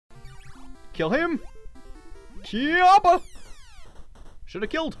kill him. Kiapa! Should have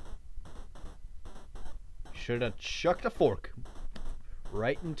killed. Should have chucked a fork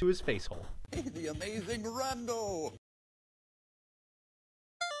right into his face hole. The amazing Rando!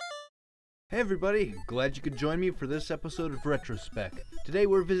 Hey everybody, glad you could join me for this episode of Retro Spec. Today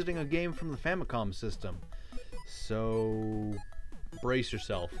we're visiting a game from the Famicom system. So, brace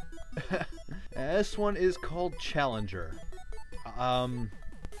yourself. This one is called Challenger.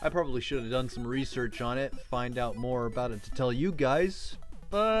 I probably should have done some research on it, find out more about it to tell you guys,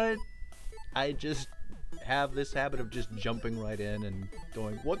 but I just have this habit of just jumping right in and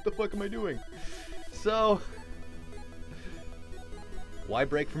going, what the fuck am I doing? So, why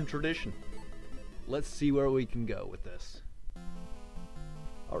break from tradition? Let's see where we can go with this.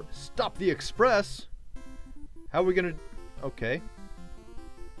 Alright, stop the express! How are we gonna... Okay.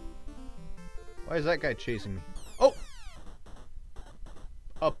 Why is that guy chasing me? Oh!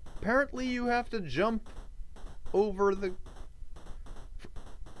 Apparently you have to jump over the...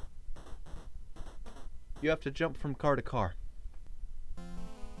 You have to jump from car to car.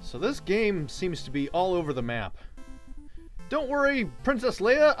 So this game seems to be all over the map. Don't worry, Princess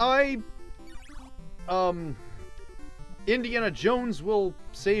Leia, Indiana Jones will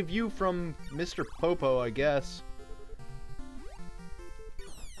save you from Mr. Popo, I guess.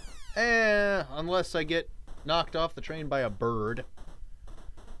 Unless I get knocked off the train by a bird.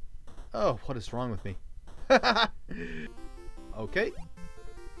 Oh, what is wrong with me? Okay.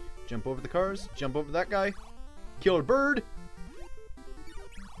 Jump over the cars, jump over that guy, kill a bird.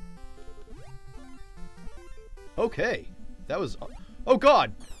 Okay. That was... Oh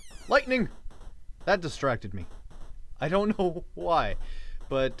god! Lightning! That distracted me. I don't know why,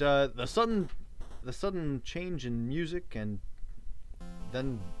 but the sudden change in music and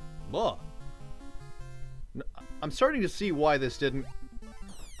then, I'm starting to see why this didn't.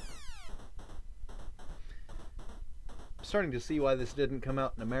 I'm starting to see why this didn't come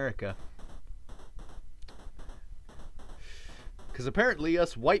out in America. Because apparently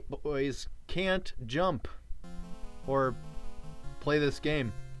us white boys can't jump or play this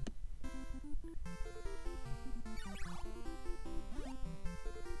game.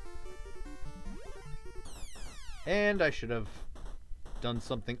 And I should have done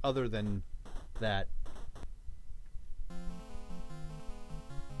something other than that.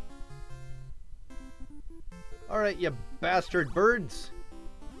 Alright, you bastard birds.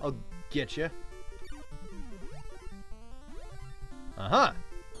 I'll get you. Uh-huh.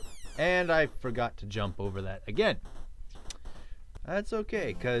 And I forgot to jump over that again. That's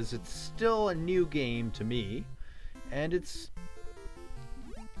okay, because it's still a new game to me. And it's...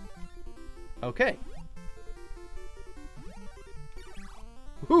 okay.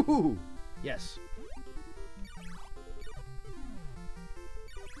 Woohoo! Yes.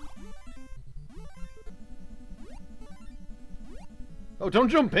 Oh, don't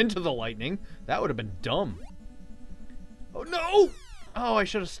jump into the lightning. That would have been dumb. Oh, no! Oh, I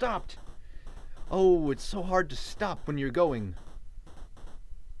should have stopped. Oh, it's so hard to stop when you're going.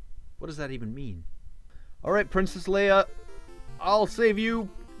 What does that even mean? Alright, Princess Leia. I'll save you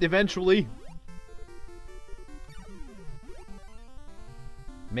eventually.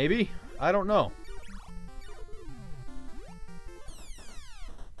 Maybe? I don't know.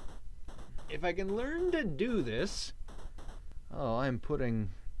 If I can learn to do this... Oh, I'm putting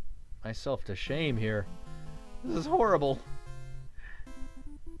myself to shame here. This is horrible.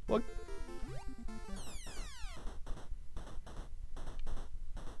 What?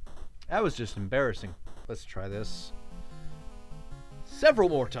 That was just embarrassing. Let's try this several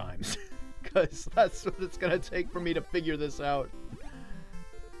more times. Because that's what it's going to take for me to figure this out.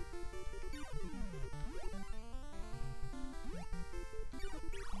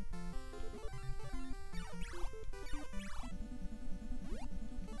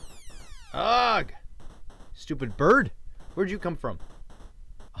 Ugh! Stupid bird! Where'd you come from?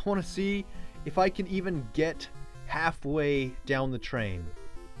 I want to see if I can even get halfway down the train.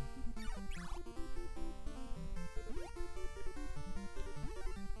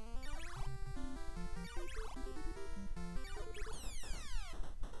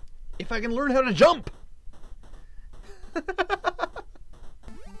 If I can learn how to jump!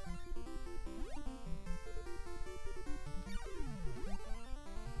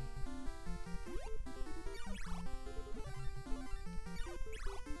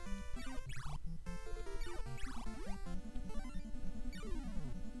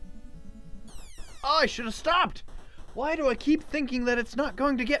 Oh, I should have stopped! Why do I keep thinking that it's not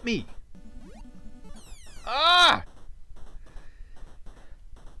going to get me? Ah!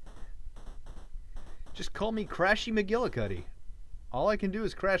 Just call me Crashy McGillicuddy. All I can do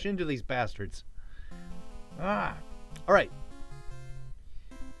is crash into these bastards. Ah. Alright.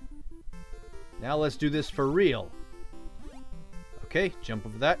 Now let's do this for real. Okay, jump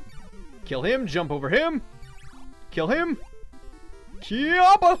over that. Kill him, jump over him. Kill him.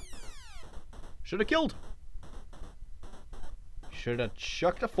 Chiappa! Should have killed. Should have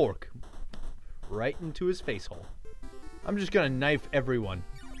chucked a fork right into his face hole. I'm just gonna knife everyone.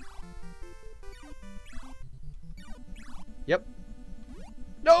 Yep.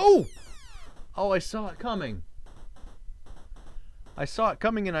 No! Oh, I saw it coming. I saw it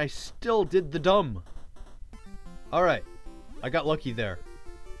coming and I still did the dumb. Alright. I got lucky there.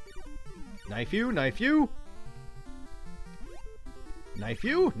 Knife you, knife you. Knife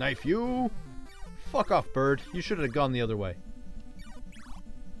you, knife you. Fuck off, bird. You should have gone the other way.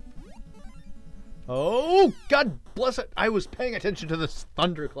 Oh, God bless it. I was paying attention to this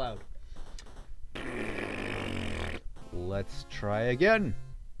thundercloud. Let's try again.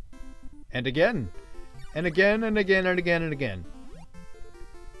 And again. And again and again and again and again.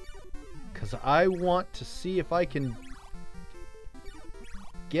 Because I want to see if I can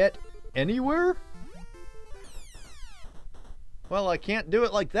get anywhere. Well, I can't do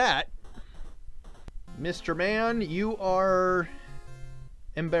it like that. Mr. Man, you are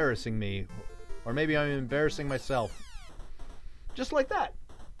embarrassing me. Or maybe I'm embarrassing myself. Just like that.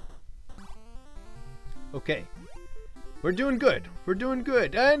 Okay. We're doing good. We're doing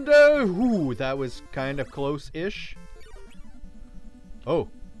good. And, ooh, that was kind of close-ish. Oh.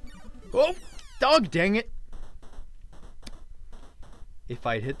 Oh! Dog dang it! If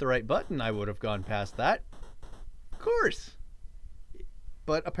I'd hit the right button, I would have gone past that. Of course!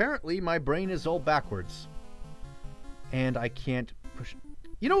 But apparently, my brain is all backwards. And I can't push...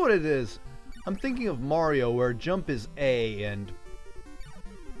 You know what it is? I'm thinking of Mario, where jump is A, and...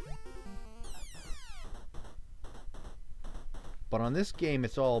 But on this game,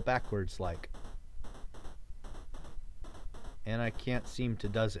 it's all backwards, like. And I can't seem to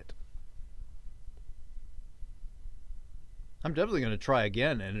does it. I'm definitely going to try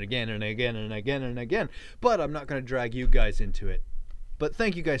again, and again, and again, and again, and again. But I'm not going to drag you guys into it. But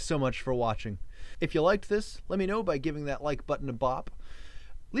thank you guys so much for watching. If you liked this, let me know by giving that like button a bop.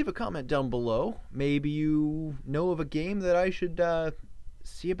 Leave a comment down below. Maybe you know of a game that I should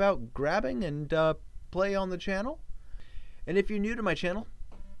see about grabbing and play on the channel. And if you're new to my channel,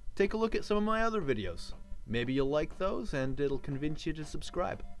 take a look at some of my other videos. Maybe you'll like those and it'll convince you to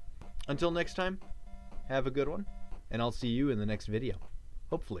subscribe. Until next time, have a good one, and I'll see you in the next video.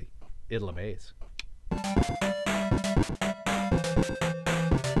 Hopefully, it'll amaze.